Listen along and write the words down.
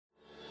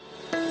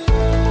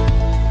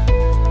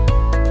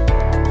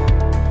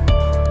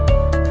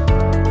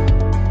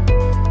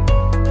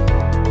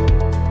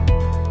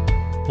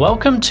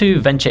Welcome to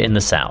Venture in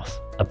the South,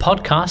 a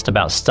podcast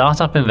about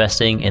startup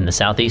investing in the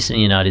southeastern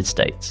United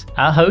States.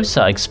 Our hosts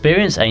are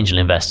experienced angel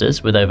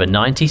investors with over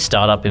 90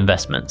 startup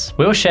investments.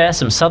 We'll share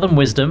some Southern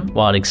wisdom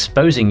while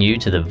exposing you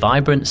to the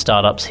vibrant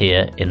startups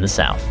here in the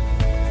South.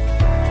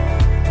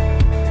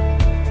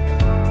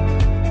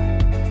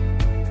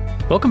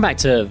 Welcome back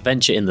to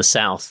Venture in the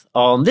South.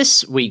 On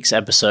this week's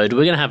episode,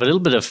 we're going to have a little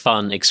bit of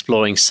fun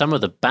exploring some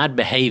of the bad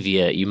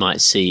behavior you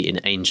might see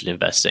in angel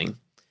investing.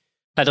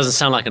 That doesn't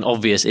sound like an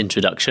obvious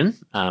introduction.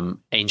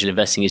 Angel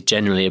investing is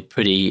generally a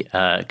pretty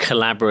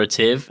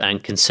collaborative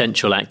and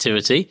consensual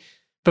activity.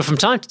 But from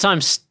time to time,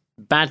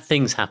 bad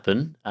things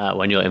happen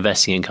when you're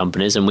investing in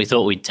companies. And we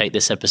thought we'd take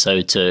this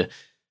episode to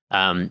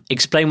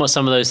explain what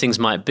some of those things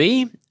might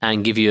be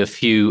and give you a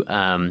few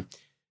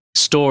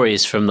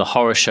stories from the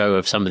horror show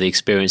of some of the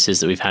experiences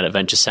that we've had at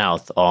Venture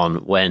South on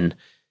when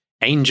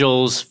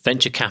angels,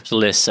 venture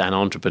capitalists, and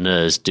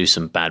entrepreneurs do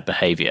some bad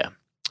behavior.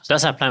 So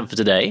that's our plan for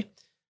today.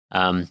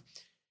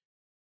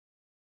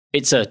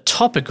 It's a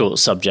topical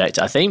subject,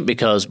 I think,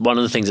 because one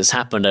of the things that's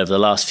happened over the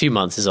last few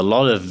months is a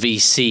lot of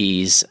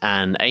VCs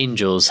and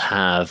angels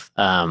have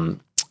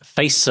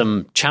faced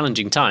some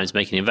challenging times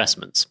making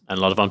investments. And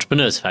a lot of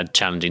entrepreneurs have had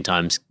challenging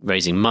times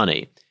raising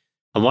money.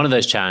 And one of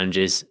those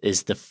challenges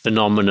is the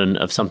phenomenon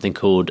of something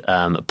called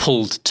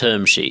pulled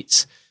term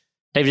sheets.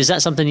 David, is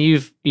that something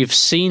you've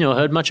seen or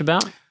heard much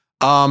about?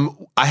 I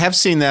have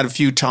seen that a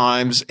few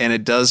times, and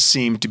it does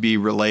seem to be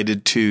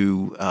related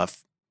to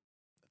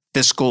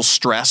fiscal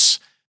stress.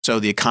 So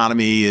the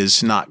economy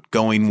is not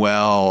going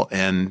well,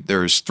 and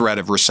there's threat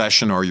of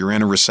recession, or you're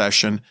in a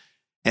recession.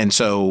 And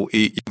so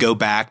you go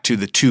back to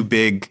the two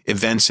big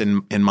events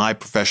in my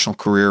professional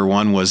career.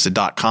 One was the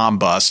dot-com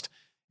bust,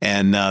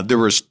 and there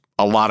was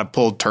a lot of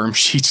pulled term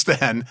sheets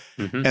then.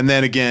 Mm-hmm. And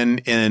then again,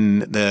 in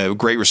the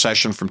Great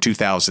Recession from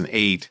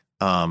 2008,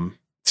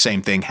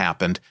 same thing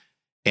happened.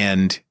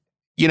 And,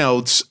 you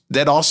know,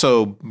 that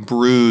also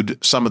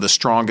brewed some of the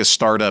strongest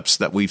startups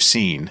that we've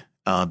seen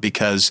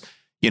because,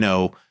 you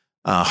know,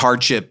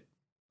 hardship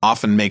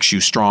often makes you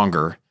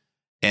stronger.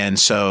 And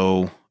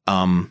so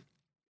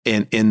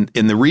in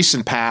the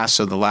recent past,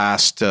 so the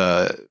last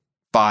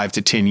 5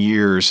 to 10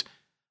 years,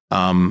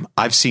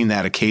 I've seen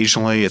that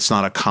occasionally. It's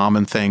not a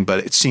common thing, but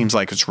it seems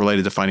like it's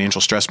related to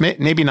financial stress,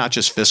 maybe not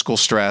just fiscal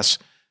stress,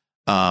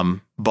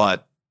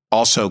 but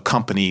also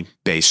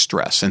company-based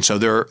stress. And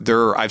so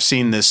I've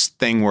seen this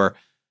thing where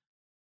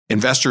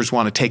investors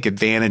want to take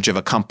advantage of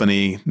a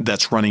company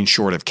that's running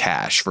short of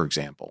cash, for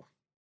example.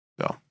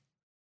 So.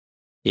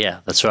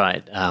 Yeah, that's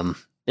right.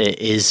 It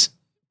is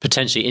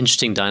potentially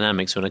interesting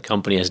dynamics when a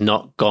company has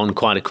not gone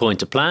quite according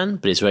to plan,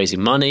 but is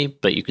raising money,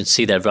 but you can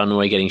see their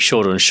runway getting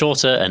shorter and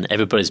shorter, and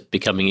everybody's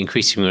becoming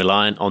increasingly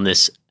reliant on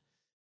this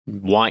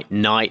white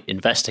knight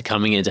investor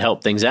coming in to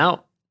help things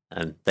out,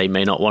 and they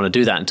may not want to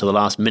do that until the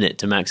last minute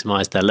to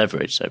maximize their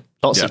leverage. So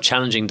lots of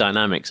challenging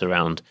dynamics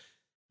around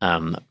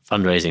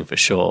fundraising for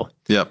sure.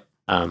 Yep.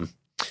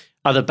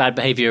 Other bad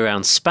behavior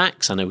around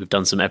SPACs. I know we've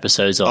done some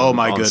episodes on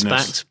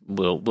SPACs.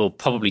 We'll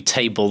probably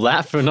table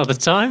that for another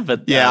time.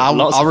 But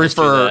I'll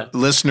refer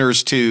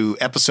listeners to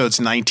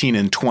episodes 19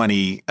 and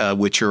 20,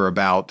 which are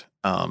about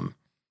the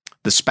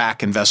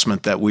SPAC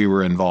investment that we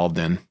were involved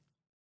in.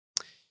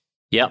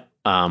 Yep.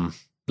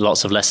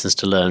 Lots of lessons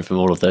to learn from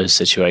all of those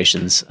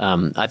situations.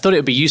 I thought it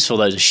would be useful,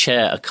 though, to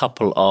share a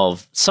couple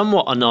of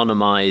somewhat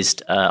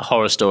anonymized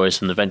horror stories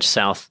from the Venture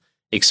South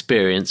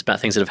experience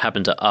about things that have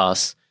happened to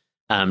us.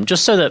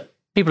 Just so that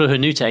people who are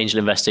new to angel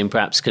investing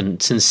perhaps can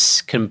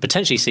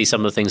potentially see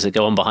some of the things that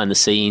go on behind the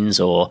scenes,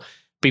 or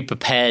be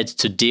prepared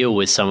to deal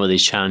with some of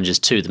these challenges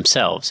too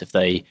themselves. If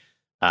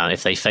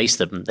they face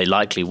them, they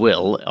likely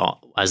will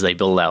as they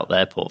build out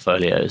their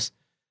portfolios.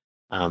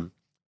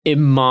 In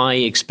my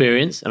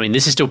experience, I mean,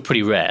 this is still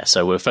pretty rare,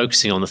 so we're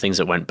focusing on the things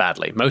that went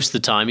badly. Most of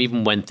the time,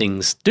 even when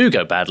things do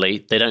go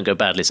badly, they don't go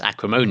badly as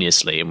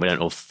acrimoniously, and we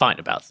don't all fight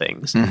about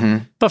things.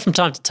 Mm-hmm. But from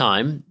time to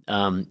time,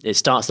 it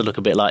starts to look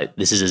a bit like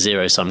this is a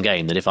zero-sum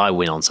game, that if I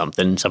win on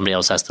something, somebody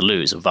else has to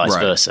lose, or vice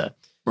versa.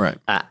 Right.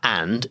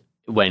 And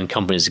when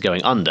companies are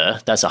going under,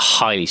 that's a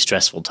highly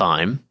stressful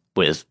time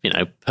with, you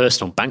know,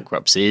 personal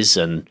bankruptcies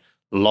and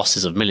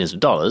losses of millions of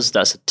dollars.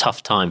 That's a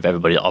tough time for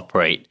everybody to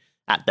operate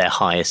at their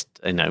highest,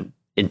 you know,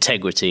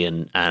 integrity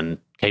and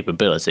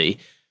capability.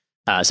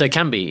 So it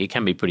can be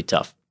pretty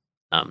tough.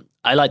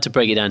 I like to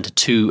break it down to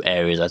two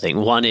areas, I think.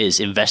 One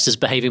is investors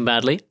behaving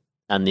badly,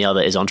 and the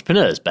other is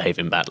entrepreneurs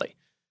behaving badly.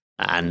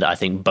 And I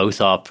think both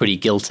are pretty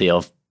guilty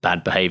of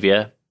bad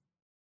behavior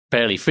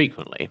fairly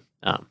frequently.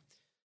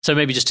 So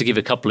maybe just to give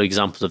a couple of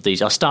examples of these,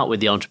 I'll start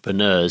with the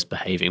entrepreneurs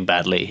behaving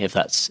badly, if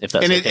that's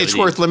and it's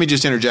worth, let me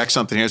just interject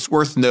something here. It's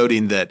worth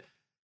noting that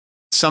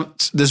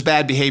this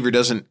bad behavior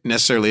doesn't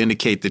necessarily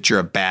indicate that you're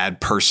a bad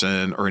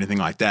person or anything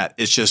like that.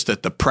 It's just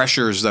that the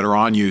pressures that are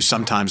on you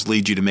sometimes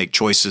lead you to make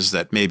choices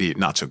that maybe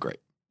not so great.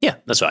 Yeah,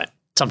 that's right.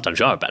 Sometimes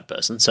you are a bad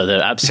person. So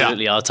there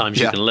absolutely are times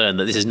you can learn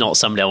that this is not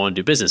somebody I want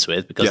to do business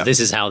with, because this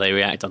is how they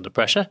react under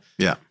pressure.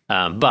 Yeah.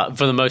 But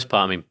for the most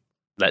part, I mean,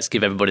 let's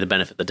give everybody the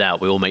benefit of the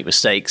doubt. We all make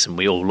mistakes, and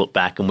we all look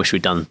back and wish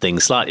we'd done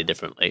things slightly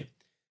differently.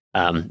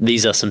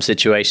 These are some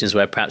situations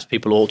where perhaps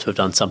people ought to have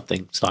done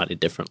something slightly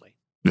differently.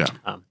 Yeah.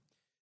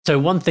 So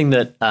one thing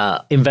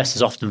that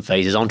investors often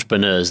face is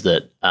entrepreneurs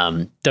that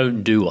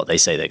don't do what they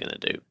say they're going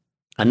to do,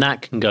 and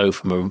that can go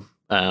from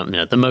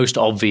the most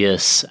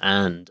obvious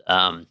and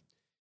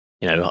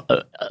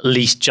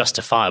least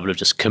justifiable of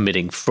just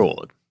committing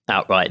fraud,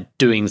 outright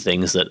doing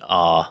things that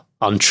are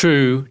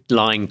untrue,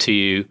 lying to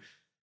you.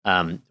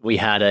 We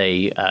had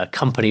a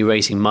company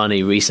raising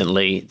money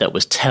recently that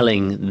was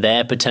telling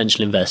their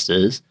potential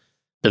investors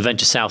that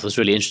Venture South was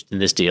really interested in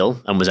this deal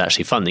and was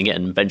actually funding it,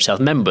 and Venture South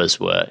members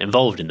were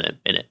involved in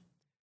it.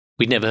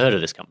 We'd never heard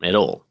of this company at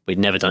all. We'd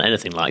never done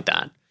anything like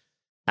that.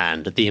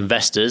 And the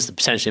investors, the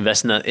potential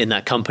investors in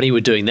that company,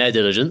 were doing their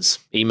diligence,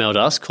 emailed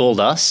us, called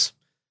us,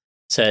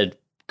 said,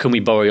 can we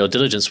borrow your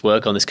diligence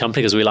work on this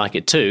company because we like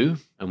it too?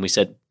 And we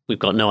said, we've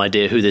got no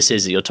idea who this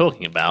is that you're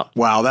talking about.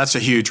 Wow, that's a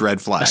huge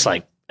red flag. That's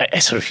like a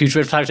sort of huge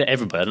red flag to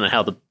everybody. I don't know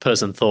how the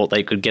person thought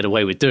they could get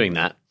away with doing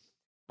that.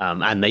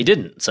 And they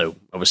didn't. So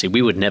obviously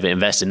we would never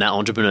invest in that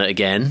entrepreneur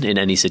again in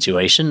any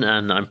situation.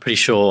 And I'm pretty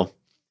sure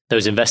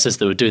those investors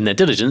that were doing their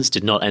diligence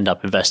did not end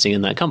up investing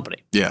in that company.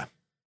 Yeah.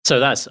 So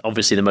that's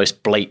obviously the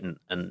most blatant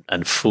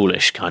and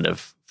foolish kind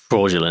of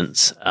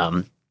fraudulence.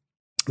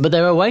 But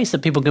there are ways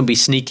that people can be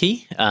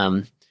sneaky,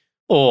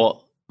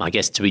 or I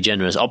guess to be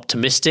generous,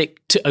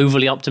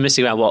 overly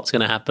optimistic about what's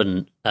going to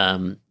happen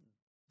to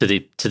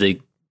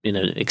the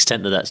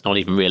extent that that's not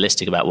even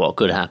realistic about what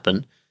could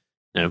happen.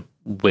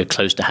 We're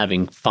close to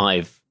having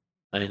 5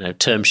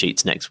 term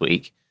sheets next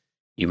week.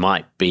 You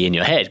might be in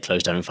your head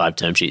close to having 5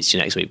 term sheets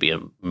next week, but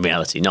in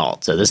reality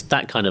not. So there's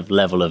that kind of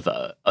level of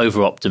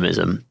over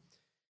optimism.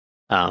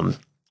 But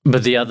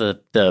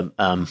the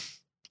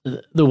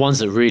ones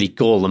that really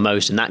gall the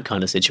most in that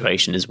kind of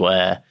situation is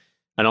where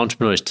an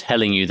entrepreneur is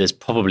telling you there's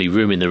probably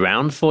room in the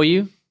round for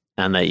you,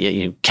 and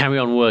they carry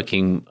on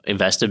working,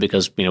 investor,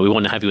 because we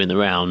want to have you in the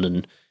round,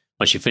 and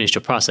once you've finished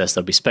your process,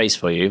 there'll be space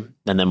for you.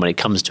 And then when it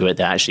comes to it,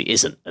 there actually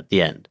isn't at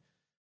the end.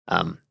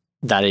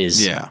 That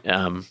is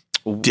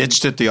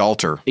ditched at the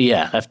altar.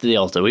 Yeah, left at the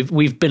altar.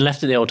 We've been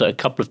left at the altar a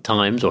couple of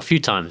times, or a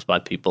few times, by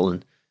people,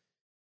 and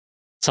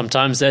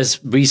sometimes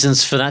there's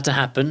reasons for that to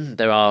happen.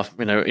 There are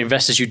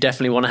investors you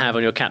definitely want to have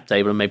on your cap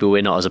table, and maybe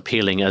we're not as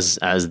appealing as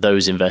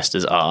those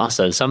investors are.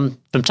 So from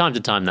time to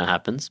time that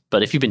happens.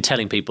 But if you've been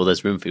telling people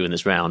there's room for you in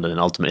this round, and then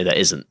ultimately there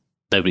isn't,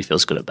 nobody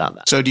feels good about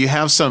that. So do you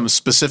have some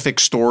specific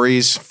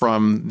stories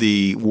from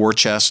the war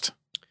chest to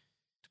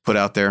put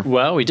out there?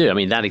 Well, we do. I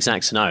mean, that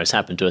exact scenario has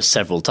happened to us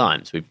several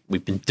times.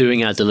 We've been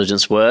doing our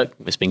diligence work.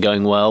 It's been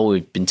going well.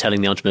 We've been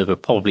telling the entrepreneur we're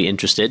probably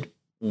interested.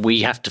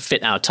 We have to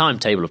fit our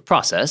timetable of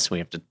process. We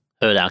have to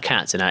herd our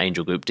cats in our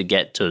angel group to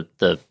get to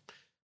the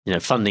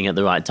funding at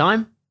the right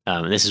time.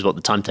 And this is what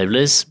the timetable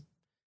is.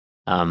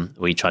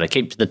 We try to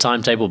keep to the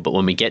timetable, but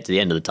when we get to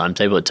the end of the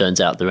timetable, it turns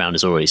out the round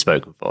is already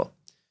spoken for.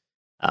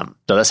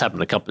 So that's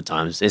happened a couple of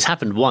times. It's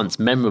happened once,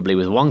 memorably,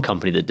 with one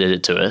company that did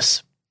it to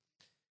us,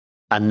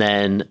 and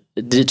then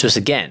did it to us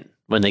again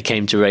when they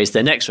came to raise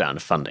their next round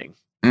of funding,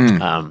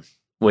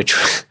 which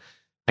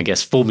I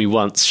guess fooled me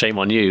once, shame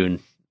on you,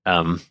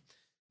 and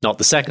not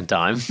the second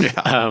time.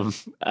 Yeah.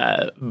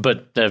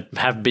 But there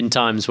have been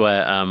times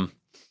where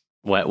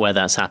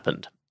that's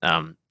happened.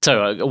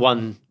 So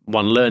one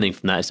learning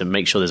from that is to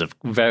make sure there's a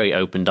very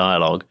open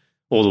dialogue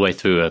all the way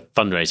through a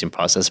fundraising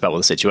process about what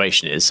the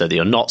situation is, so that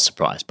you're not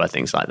surprised by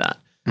things like that.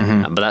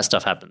 But that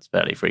stuff happens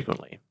fairly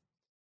frequently.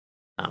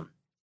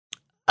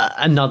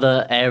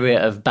 Another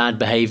area of bad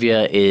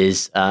behavior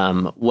is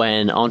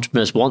when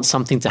entrepreneurs want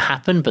something to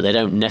happen, but they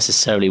don't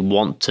necessarily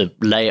want to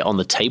lay it on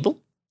the table.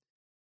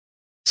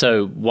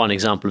 So one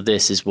example of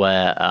this is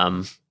where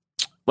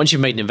once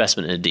you've made an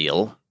investment in a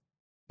deal,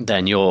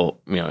 then you're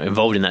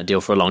involved in that deal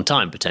for a long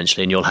time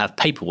potentially, and you'll have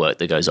paperwork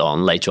that goes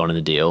on later on in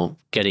the deal,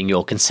 getting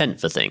your consent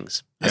for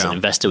things. As an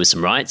investor with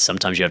some rights,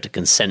 sometimes you have to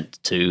consent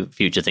to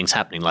future things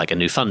happening, like a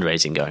new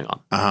fundraising going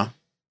on.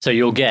 So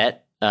you'll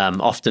get,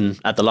 often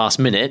at the last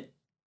minute,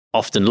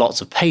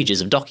 lots of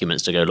pages of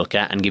documents to go look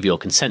at and give your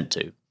consent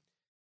to.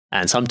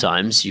 And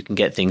sometimes you can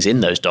get things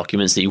in those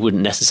documents that you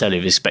wouldn't necessarily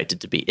have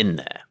expected to be in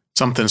there.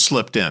 Something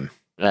slipped in.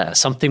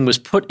 Something was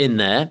put in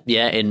there,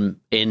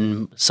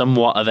 in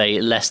somewhat of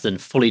a less than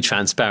fully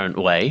transparent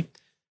way,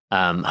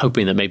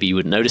 hoping that maybe you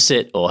wouldn't notice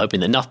it, or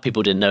hoping that enough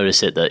people didn't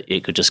notice it that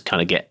it could just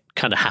kind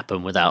of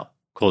happen without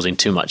causing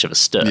too much of a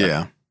stir.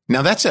 Yeah.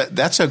 Now that's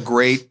a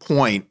great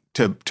point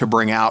to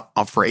bring out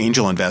for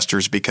angel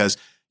investors, because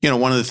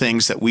one of the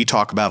things that we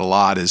talk about a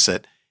lot is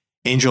that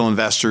angel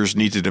investors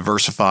need to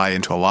diversify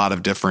into a lot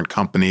of different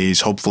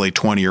companies, hopefully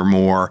 20 or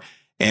more,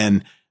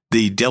 and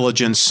the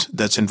diligence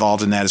that's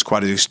involved in that is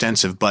quite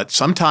extensive, but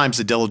sometimes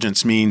the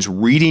diligence means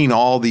reading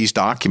all these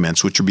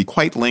documents, which would be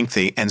quite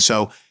lengthy. And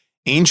so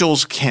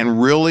angels can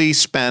really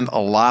spend a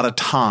lot of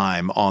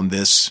time on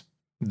this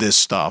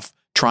stuff,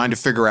 trying to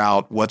figure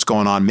out what's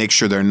going on, make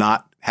sure they're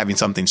not having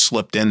something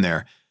slipped in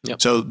there.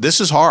 Yep. So this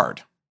is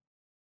hard.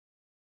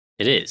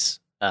 It is.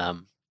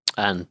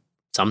 And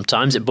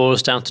sometimes it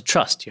boils down to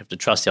trust. You have to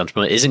trust the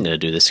entrepreneur isn't going to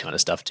do this kind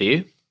of stuff to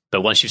you.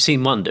 But once you've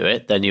seen one do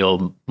it, then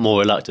you're more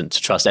reluctant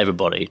to trust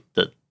everybody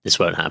that this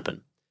won't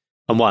happen.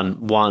 And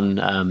one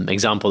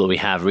example that we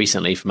have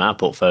recently from our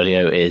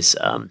portfolio is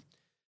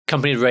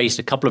company had raised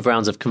a couple of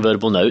rounds of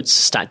convertible notes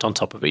stacked on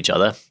top of each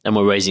other, and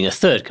we're raising a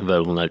third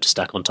convertible note to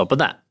stack on top of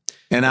that.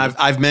 And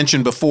I've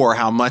mentioned before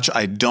how much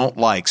I don't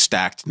like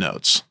stacked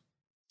notes.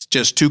 It's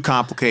just too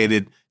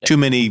complicated, too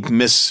many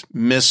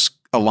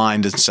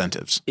misaligned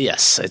incentives.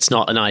 Yes, it's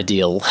not an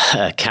ideal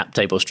cap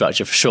table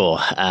structure for sure.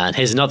 And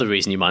here's another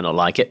reason you might not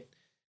like it.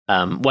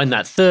 When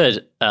that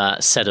third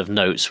set of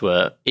notes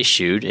were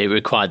issued, it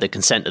required the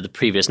consent of the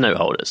previous note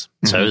holders.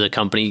 Mm-hmm. So the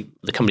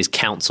company's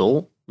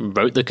counsel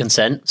wrote the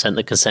consent, sent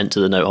the consent to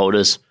the note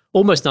holders.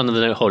 Almost none of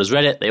the note holders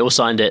read it. They all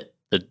signed it.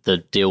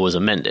 The deal was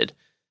amended.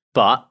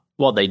 But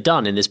what they'd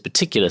done in this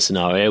particular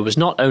scenario was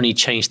not only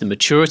change the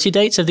maturity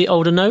dates of the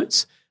older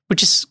notes,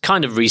 which is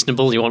kind of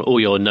reasonable. You want all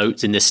your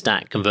notes in this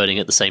stack converting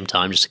at the same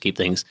time just to keep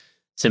things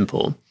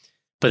simple.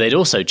 But they'd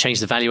also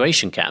changed the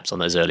valuation caps on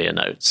those earlier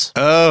notes.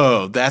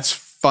 Oh, that's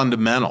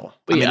fundamental.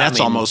 I mean, that's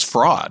almost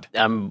fraud.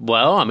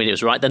 Well, I mean, it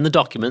was right then the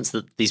documents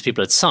that these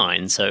people had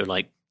signed. So,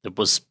 there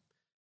was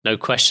no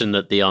question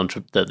that the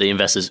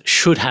investors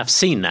should have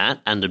seen that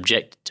and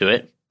objected to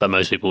it. But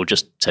most people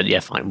just said,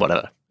 yeah, fine,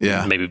 whatever.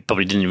 Yeah. Maybe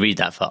probably didn't read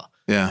that far.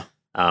 Yeah.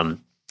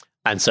 And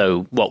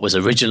so what was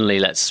originally,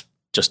 let's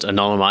just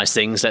anonymize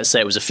things. Let's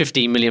say it was a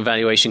 15 million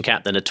valuation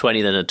cap, then a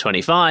 20, then a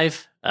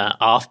 25.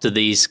 After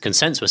these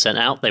consents were sent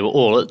out, they were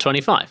all at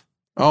 25.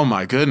 Oh,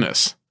 my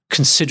goodness.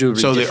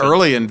 Considerably So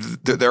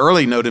different. the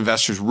early note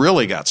investors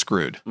really got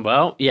screwed.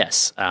 Well,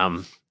 yes.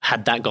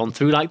 Had that gone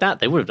through like that,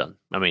 they would have done.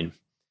 I mean,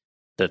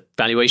 the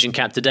valuation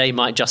cap today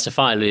might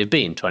justifiably have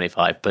been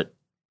 25, but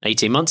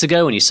 18 months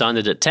ago when you signed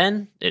it at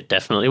 10, it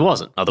definitely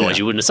wasn't. Otherwise,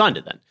 you wouldn't have signed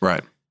it then.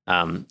 Right.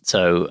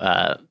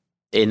 So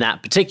in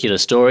that particular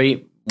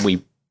story,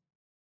 we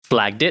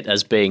flagged it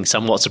as being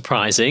somewhat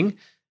surprising.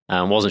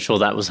 Wasn't sure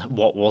that was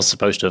what was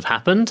supposed to have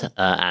happened,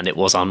 and it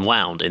was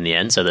unwound in the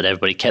end, so that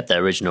everybody kept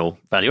their original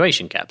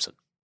valuation caps.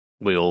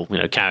 We all,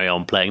 carry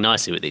on playing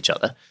nicely with each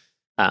other.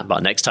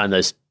 But next time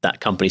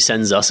that company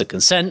sends us a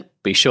consent,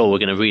 be sure we're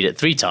going to read it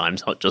 3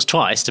 times, not just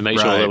twice, to make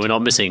sure that we're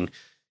not missing,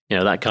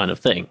 that kind of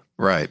thing.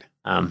 Right.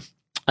 And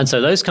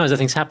so those kinds of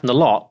things happen a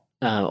lot,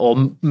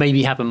 or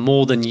maybe happen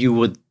more than you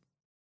would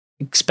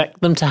expect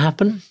them to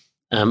happen.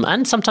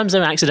 And sometimes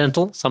they're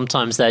accidental.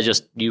 Sometimes they're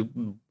just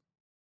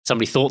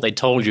somebody thought they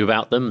told you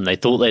about them and they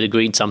thought they'd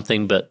agreed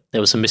something, but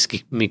there was some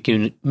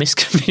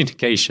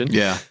miscommunication.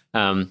 Yeah.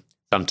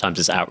 Sometimes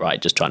it's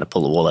outright just trying to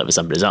pull the wool over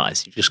somebody's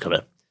eyes. You just got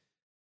to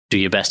do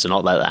your best to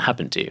not let that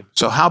happen to you.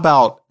 So how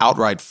about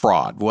outright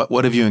fraud?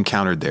 What have you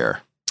encountered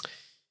there?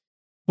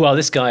 Well,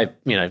 this guy,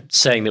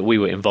 saying that we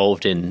were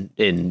involved in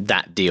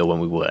that deal when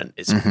we weren't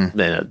is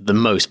the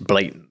most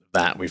blatant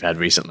that we've had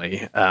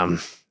recently.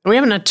 We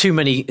haven't had too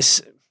many.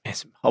 It's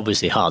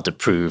obviously hard to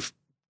prove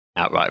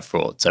outright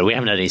fraud. So we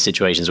haven't had any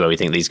situations where we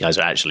think these guys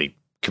are actually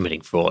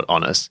committing fraud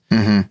on us.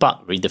 Mm-hmm.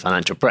 But read the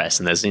financial press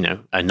and there's,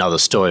 another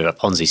story of a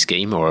Ponzi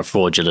scheme or a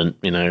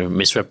fraudulent,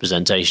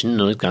 misrepresentation,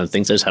 those kind of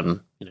things. Those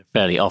happen,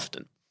 fairly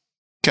often.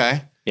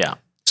 Okay. Yeah.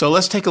 So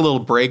let's take a little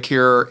break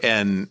here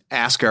and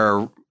ask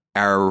our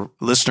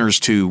listeners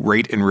to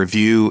rate and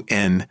review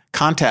and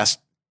contact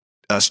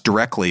us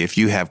directly if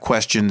you have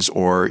questions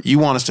or you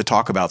want us to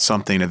talk about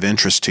something of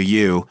interest to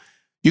you.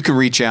 You can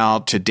reach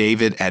out to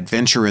David at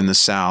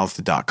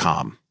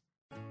ventureinthesouth.com.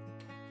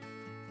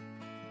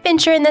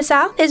 Venture in the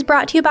South is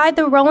brought to you by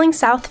the Rolling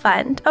South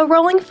Fund, a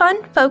rolling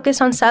fund focused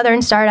on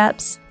Southern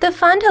startups. The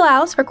fund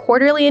allows for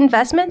quarterly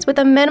investments with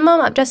a minimum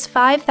of just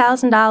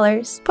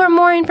 $5,000. For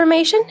more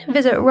information,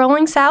 visit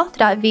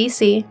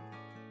rollingsouth.vc.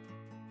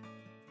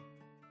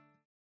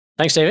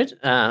 Thanks, David.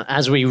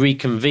 As we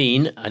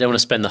reconvene, I don't want to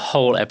spend the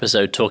whole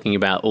episode talking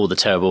about all the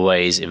terrible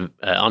ways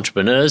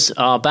entrepreneurs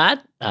are bad.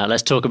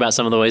 Let's talk about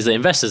some of the ways that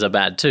investors are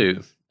bad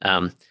too.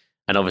 And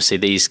obviously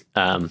these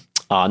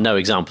are no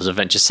examples of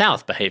Venture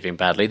South behaving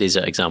badly. These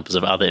are examples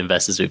of other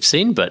investors we've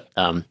seen, but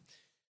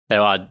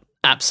there are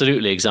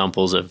absolutely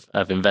examples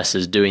of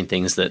investors doing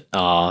things that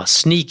are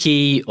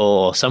sneaky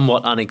or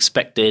somewhat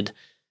unexpected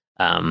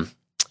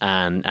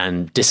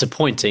and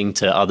disappointing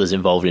to others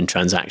involved in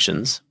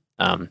transactions.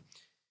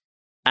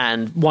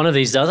 And one of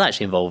these does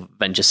actually involve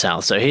Venture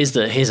South. So here's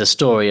a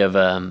story of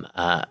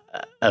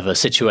a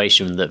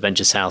situation that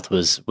Venture South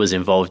was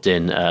involved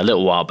in a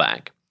little while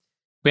back.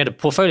 We had a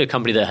portfolio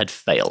company that had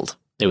failed.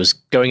 It was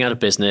going out of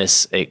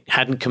business. It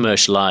hadn't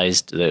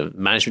commercialized. The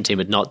management team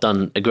had not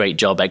done a great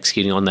job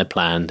executing on their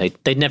plan.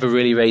 They'd never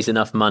really raised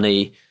enough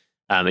money.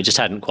 It just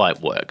hadn't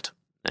quite worked.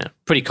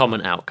 Pretty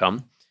common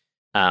outcome.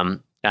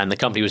 And the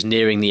company was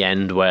nearing the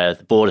end where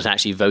the board had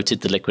actually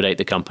voted to liquidate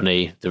the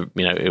company.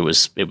 It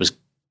was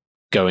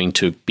going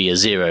to be a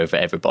zero for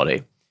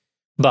everybody.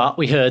 But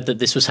we heard that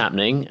this was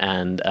happening,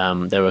 and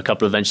there were a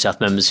couple of Venture South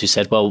members who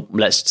said, well,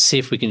 let's see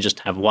if we can just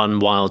have one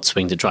wild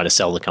swing to try to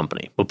sell the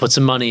company. We'll put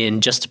some money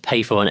in just to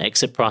pay for an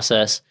exit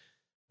process,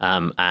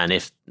 and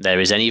if there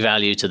is any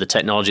value to the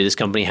technology this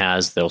company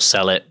has, they'll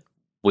sell it.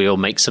 We'll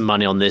make some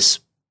money on this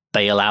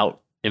bailout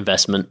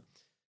investment,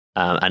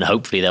 and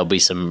hopefully there'll be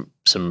some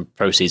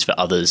proceeds for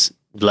others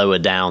lower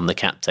down the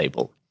cap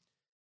table,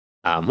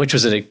 which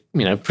was a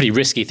pretty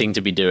risky thing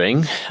to be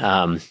doing.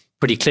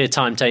 Pretty clear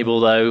timetable,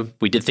 though.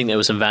 We did think there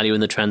was some value in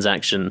the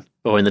transaction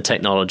or in the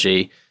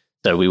technology,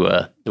 so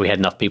we had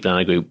enough people in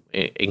our group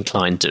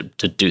inclined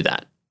to do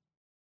that.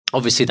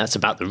 Obviously, that's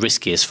about the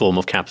riskiest form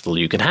of capital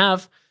you can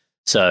have.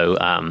 So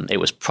it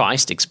was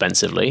priced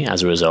expensively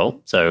as a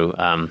result.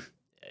 So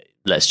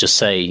let's just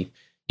say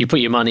you put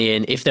your money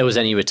in. If there was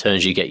any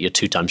returns, you get your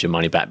 2 times your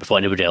money back before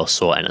anybody else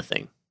saw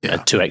anything. A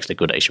 2x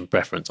liquidation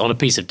preference on a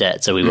piece of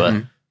debt. So we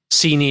were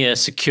senior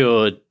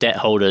secured debt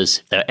holders.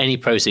 If there are any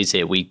proceeds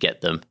here, we'd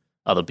get them.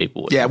 Other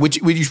people would. Yeah, which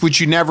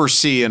you never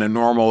see in a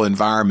normal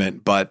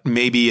environment, but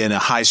maybe in a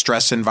high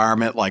stress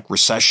environment like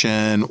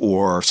recession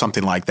or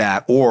something like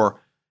that, or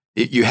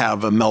you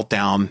have a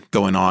meltdown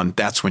going on.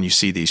 That's when you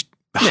see these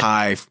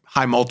high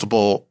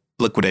multiple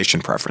liquidation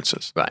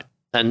preferences. Right.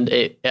 And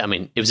it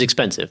was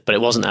expensive, but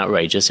it wasn't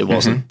outrageous. It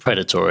wasn't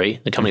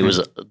predatory. The company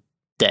was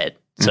dead.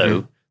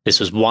 So this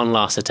was one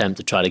last attempt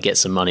to try to get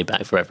some money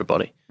back for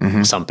everybody,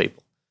 some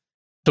people.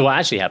 So what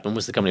actually happened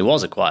was the company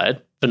was acquired,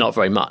 but not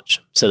very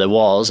much. So there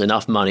was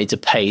enough money to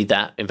pay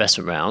that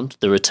investment round,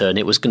 the return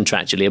it was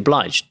contractually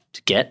obliged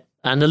to get,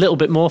 and a little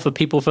bit more for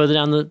people further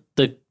down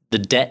the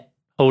debt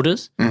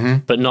holders,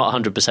 but not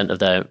 100% of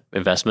their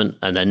investment,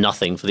 and then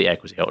nothing for the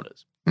equity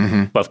holders.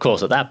 But of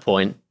course, at that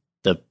point,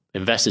 the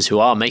investors who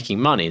are making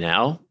money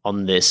now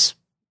on this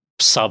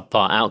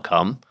subpar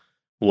outcome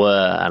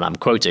were, and I'm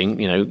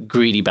quoting,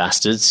 greedy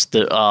bastards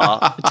that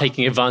are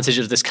taking advantage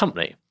of this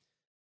company.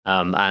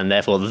 And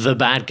therefore, the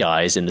bad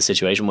guys in the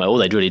situation where all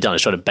they'd really done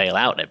is try to bail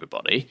out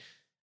everybody,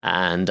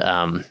 and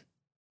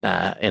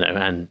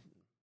and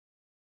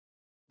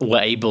were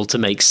able to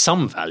make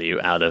some value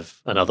out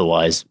of an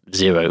otherwise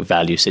zero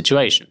value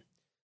situation.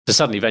 So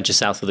suddenly, venture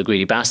south with the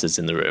greedy bastards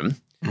in the room.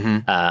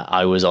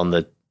 I was on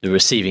the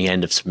receiving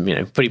end of some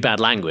pretty bad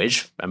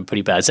language and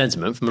pretty bad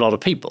sentiment from a lot of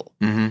people,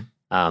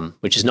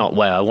 which is not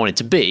where I wanted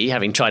to be,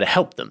 having tried to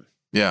help them.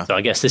 Yeah. So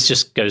I guess this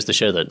just goes to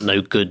show that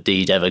no good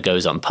deed ever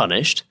goes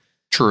unpunished.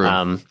 True.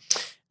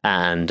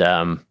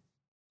 The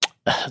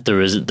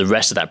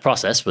rest of that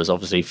process was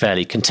obviously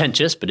fairly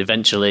contentious, but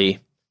eventually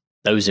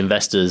those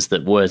investors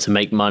that were to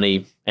make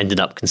money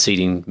ended up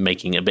conceding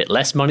making a bit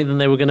less money than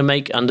they were going to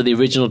make under the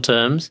original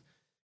terms.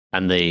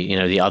 And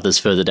the others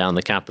further down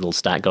the capital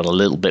stack got a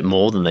little bit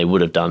more than they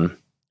would have done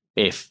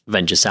if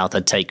Venture South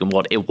had taken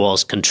what it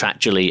was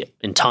contractually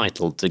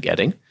entitled to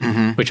getting,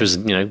 which was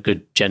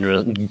good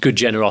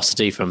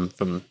generosity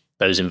from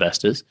those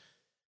investors.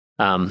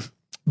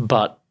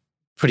 But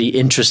pretty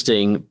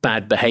interesting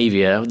bad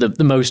behavior.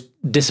 The most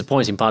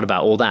disappointing part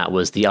about all that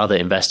was the other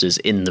investors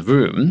in the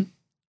room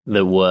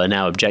that were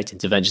now objecting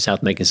to Venture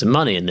South making some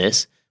money in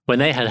this when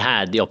they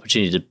had the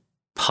opportunity to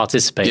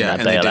participate in that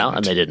bailout,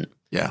 and they didn't.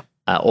 Yeah.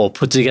 Or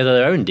put together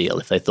their own deal.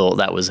 If they thought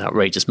that was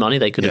outrageous money,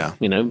 they could have,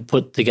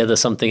 put together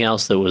something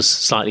else that was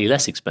slightly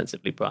less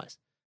expensively priced,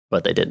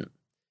 but they didn't.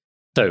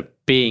 So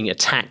being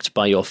attacked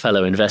by your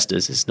fellow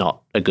investors is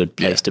not a good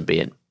place to be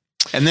in.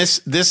 And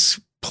this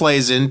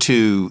plays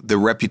into the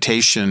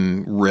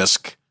reputation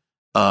risk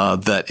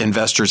that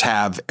investors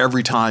have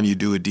every time you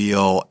do a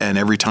deal and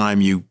every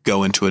time you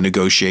go into a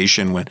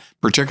negotiation,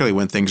 particularly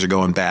when things are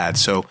going bad.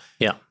 So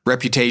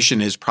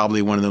reputation is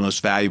probably one of the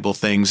most valuable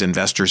things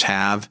investors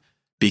have,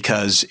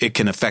 because it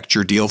can affect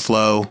your deal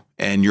flow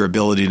and your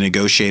ability to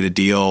negotiate a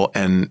deal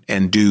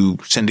and do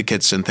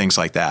syndicates and things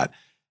like that.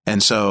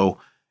 And so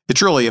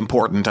it's really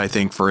important, I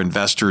think, for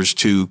investors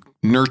to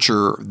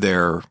nurture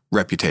their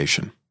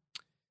reputation.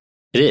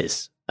 It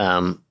is.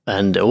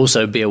 And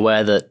also be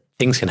aware that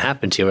things can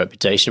happen to your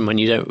reputation when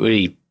you don't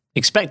really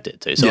expect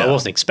it to. So I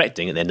wasn't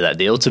expecting at the end of that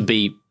deal to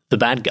be the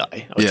bad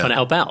guy. I was trying to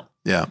help out.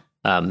 Yeah.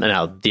 And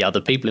now the other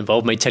people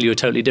involved may tell you a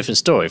totally different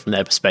story from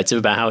their perspective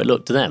about how it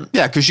looked to them.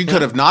 Yeah, because you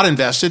could have not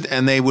invested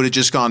and they would have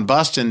just gone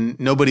bust and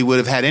nobody would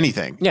have had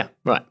anything. Yeah,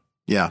 right.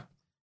 Yeah.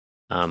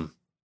 So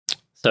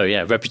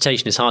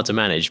reputation is hard to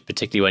manage,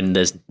 particularly when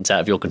it's out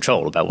of your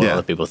control about what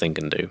other people think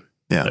and do.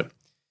 Yeah.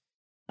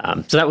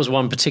 So that was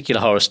one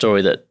particular horror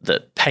story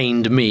that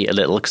pained me a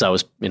little because I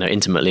was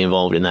intimately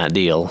involved in that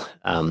deal.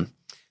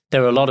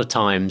 There are a lot of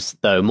times,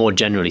 though, more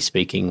generally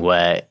speaking,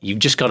 where you've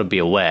just got to be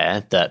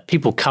aware that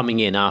people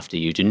coming in after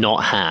you do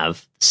not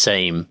have the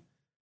same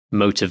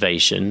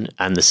motivation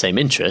and the same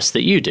interest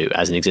that you do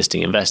as an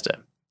existing investor.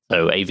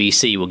 So a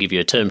VC will give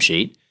you a term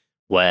sheet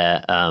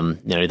where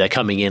they're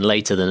coming in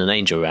later than an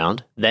angel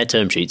round. Their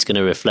term sheet's going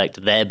to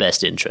reflect their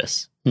best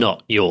interests,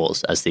 not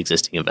yours as the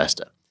existing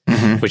investor,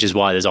 which is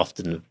why there's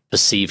often a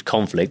perceived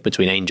conflict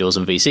between angels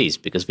and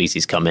VCs, because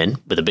VCs come in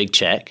with a big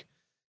check,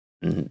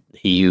 and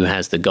he who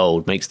has the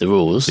gold makes the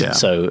rules. Yeah.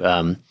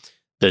 So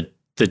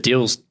the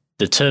deals,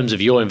 the terms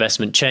of your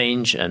investment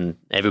change, and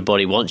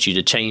everybody wants you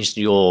to change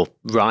your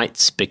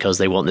rights because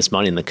they want this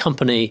money in the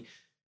company.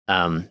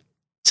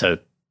 So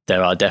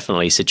there are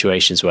definitely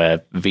situations where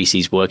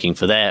VCs working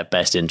for their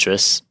best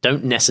interests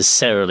don't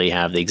necessarily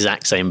have the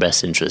exact same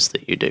best interests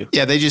that you do.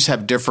 Yeah, they just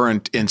have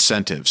different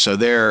incentives. So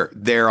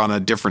they're on a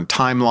different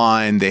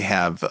timeline. They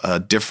have a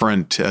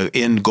different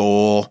end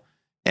goal,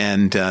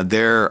 and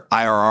their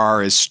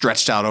IRR is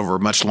stretched out over a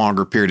much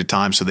longer period of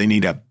time. So they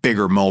need a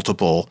bigger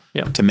multiple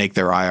to make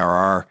their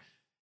IRR.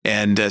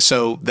 And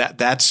so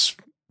that's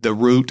the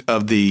root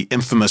of the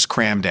infamous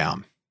cram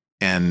down.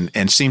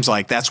 And seems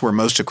like that's where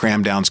most of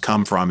cram downs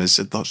come from, is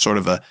sort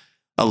of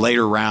a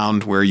later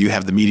round where you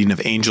have the meeting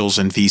of angels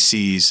and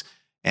VCs,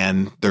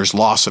 and there's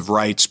loss of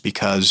rights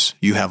because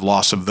you have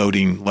loss of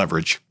voting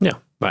leverage. Yeah,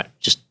 right.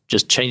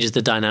 Just changes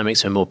the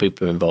dynamics when more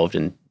people are involved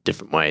in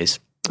different ways.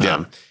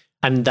 Yeah.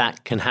 And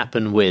that can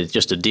happen with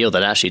just a deal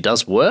that actually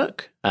does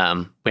work.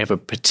 We have a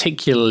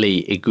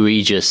particularly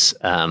egregious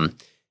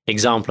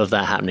example of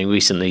that happening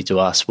recently to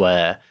us,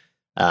 where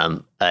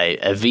a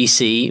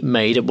VC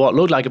made what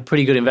looked like a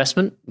pretty good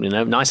investment,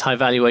 nice high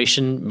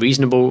valuation,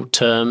 reasonable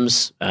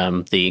terms.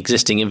 The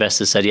existing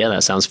investors said, yeah,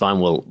 that sounds fine.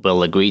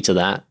 We'll agree to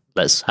that.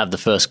 Let's have the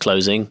first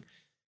closing.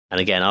 And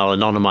again, I'll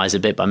anonymize a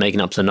bit by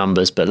making up some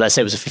numbers, but let's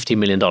say it was a $50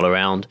 million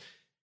round.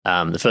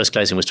 The first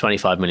closing was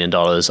 $25 million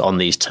on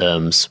these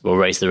terms. We'll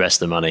raise the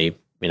rest of the money.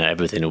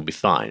 Everything will be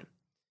fine.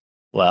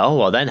 Well,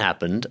 what then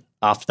happened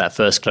after that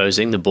first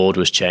closing, the board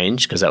was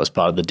changed because that was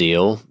part of the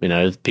deal.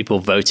 People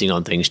voting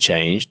on things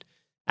changed.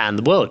 And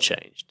the world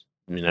changed.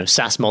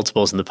 SaaS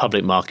multiples in the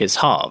public markets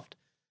halved.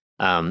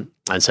 And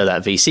so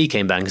that VC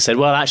came back and said,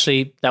 well,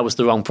 actually, that was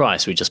the wrong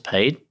price we just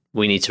paid.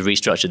 We need to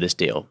restructure this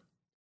deal.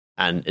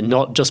 And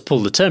not just pull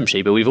the term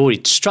sheet, but we've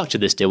already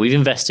structured this deal. We've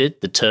invested.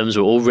 The terms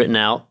were all written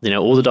out.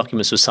 All the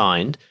documents were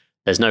signed.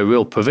 There's no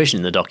real provision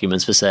in the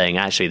documents for saying,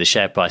 actually, the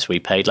share price we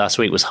paid last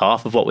week was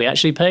half of what we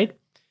actually paid.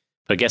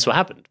 But guess what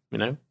happened?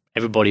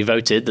 Everybody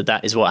voted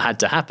that is what had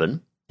to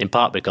happen, in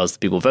part because the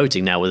people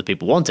voting now were the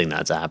people wanting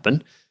that to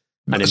happen.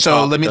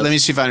 So let me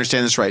see if I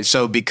understand this right.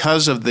 So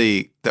because of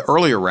the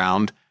earlier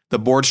round, the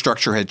board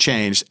structure had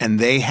changed, and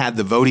they had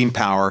the voting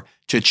power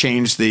to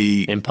change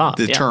the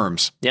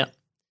terms. Yeah.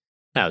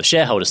 Now the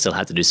shareholders still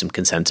had to do some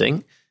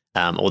consenting,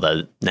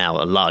 although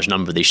now a large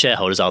number of these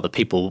shareholders are the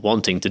people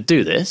wanting to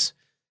do this.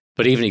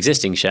 But even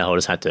existing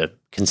shareholders had to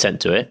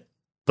consent to it.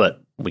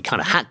 But we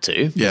kind of had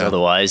to, because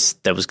otherwise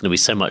there was going to be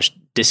so much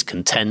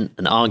discontent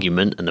and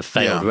argument and a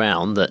failed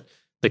round that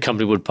the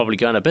company would probably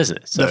go out of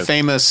business. So,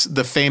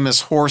 the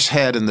famous horse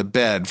head in the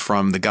bed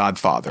from The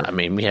Godfather. I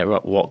mean,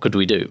 what could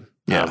we do?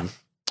 Yeah.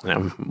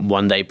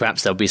 One day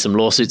perhaps there'll be some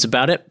lawsuits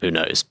about it. Who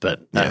knows?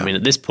 But I mean,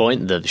 at this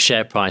point, the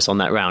share price on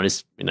that round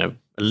is a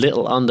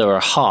little under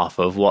a half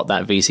of what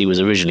that VC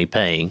was originally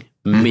paying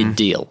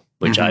mid-deal,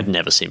 which I'd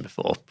never seen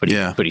before.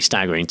 Pretty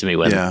staggering to me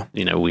when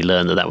we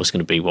learned that was going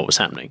to be what was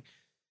happening.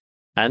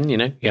 And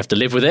you have to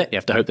live with it. You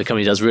have to hope the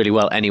company does really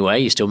well anyway.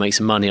 You still make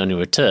some money on your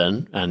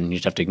return, and you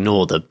just have to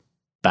ignore the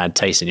bad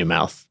taste in your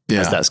mouth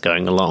as that's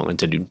going along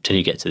until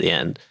you get to the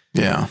end.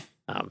 Yeah.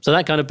 So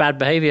that kind of bad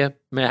behavior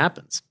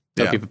happens.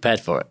 Got to be prepared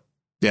for it.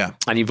 Yeah.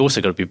 And you've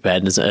also got to be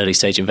prepared as an early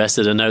stage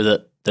investor to know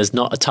that there's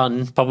not a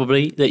ton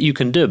probably that you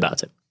can do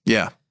about it.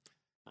 Yeah.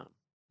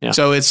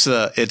 So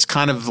it's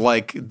kind of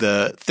like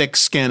the thick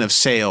skin of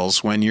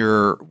sales when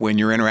you're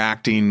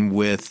interacting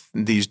with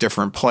these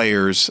different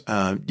players.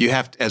 You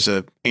have to, as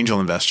an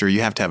angel investor,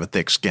 you have to have a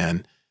thick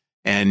skin,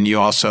 and you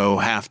also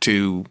have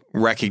to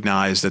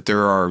recognize that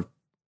there are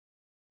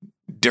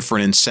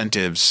different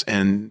incentives,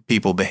 and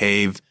people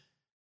behave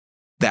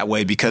that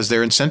way because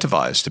they're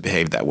incentivized to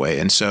behave that way.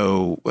 And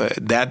so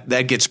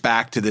that gets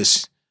back to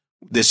this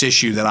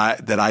issue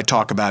that I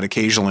talk about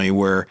occasionally,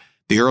 where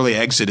the early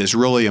exit is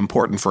really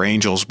important for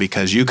angels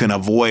because you can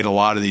avoid a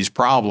lot of these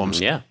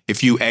problems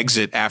if you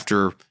exit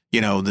after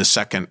the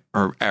second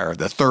or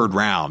the third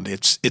round.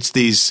 It's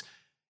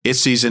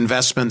these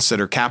investments that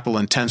are capital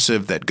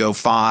intensive that go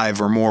 5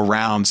 or more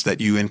rounds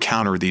that you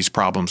encounter these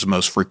problems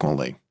most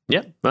frequently.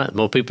 Yeah, right. The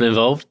more people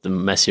involved, the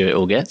messier it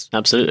all gets.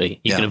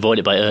 Absolutely. You can avoid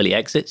it by early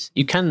exits.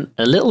 You can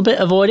a little bit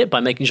avoid it by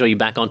making sure you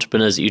back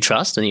entrepreneurs that you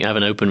trust and you have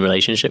an open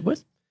relationship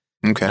with.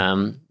 Okay.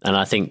 And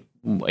I think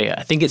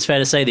it's fair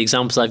to say the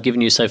examples I've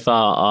given you so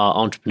far are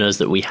entrepreneurs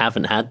that we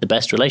haven't had the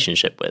best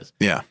relationship with.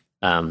 Yeah.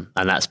 And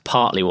that's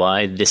partly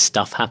why this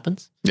stuff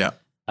happens. Yeah.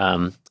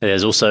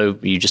 There's also,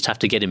 you just have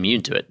to get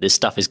immune to it. This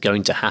stuff is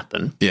going to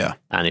happen. Yeah.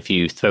 And if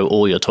you throw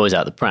all your toys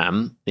out the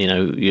pram,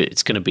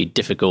 it's going to be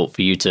difficult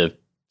for you to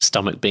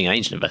stomach being an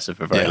angel investor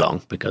for very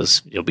long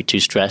because you'll be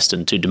too stressed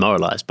and too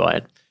demoralized by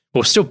it.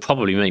 We'll still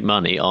probably make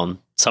money on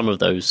some of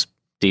those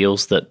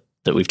deals that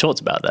we've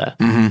talked about there.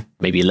 Mm-hmm.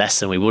 Maybe less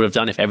than we would have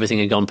done if everything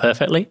had gone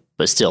perfectly,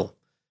 but still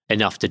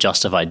enough to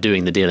justify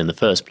doing the deal in the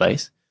first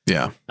place.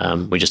 Yeah.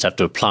 We just have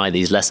to apply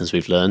these lessons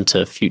we've learned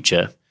to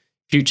future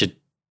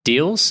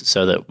deals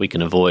so that we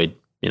can avoid,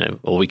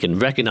 or we can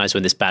recognize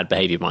when this bad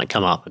behavior might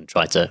come up and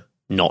try to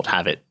not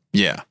have it.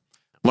 Yeah.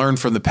 Learn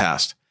from the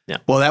past. Yeah.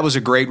 Well, that was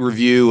a great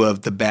review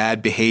of the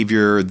bad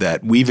behavior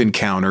that we've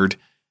encountered.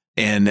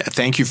 And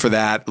thank you for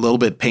that. A little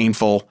bit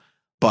painful.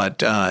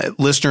 But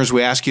listeners,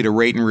 we ask you to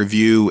rate and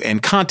review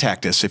and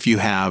contact us if you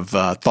have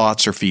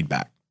thoughts or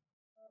feedback.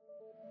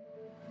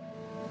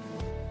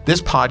 This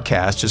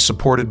podcast is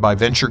supported by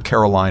Venture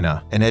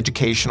Carolina, an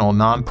educational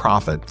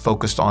nonprofit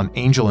focused on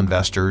angel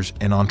investors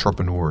and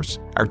entrepreneurs.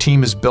 Our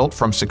team is built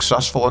from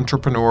successful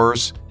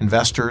entrepreneurs,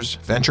 investors,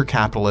 venture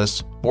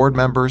capitalists, board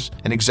members,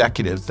 and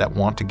executives that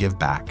want to give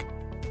back.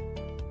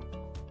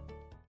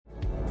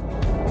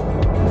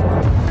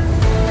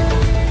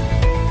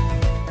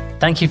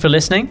 Thank you for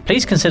listening.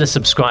 Please consider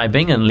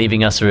subscribing and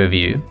leaving us a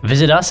review.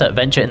 Visit us at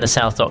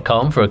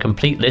ventureinthesouth.com for a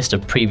complete list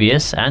of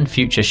previous and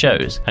future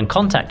shows, and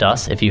contact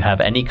us if you have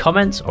any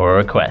comments or a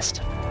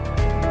request.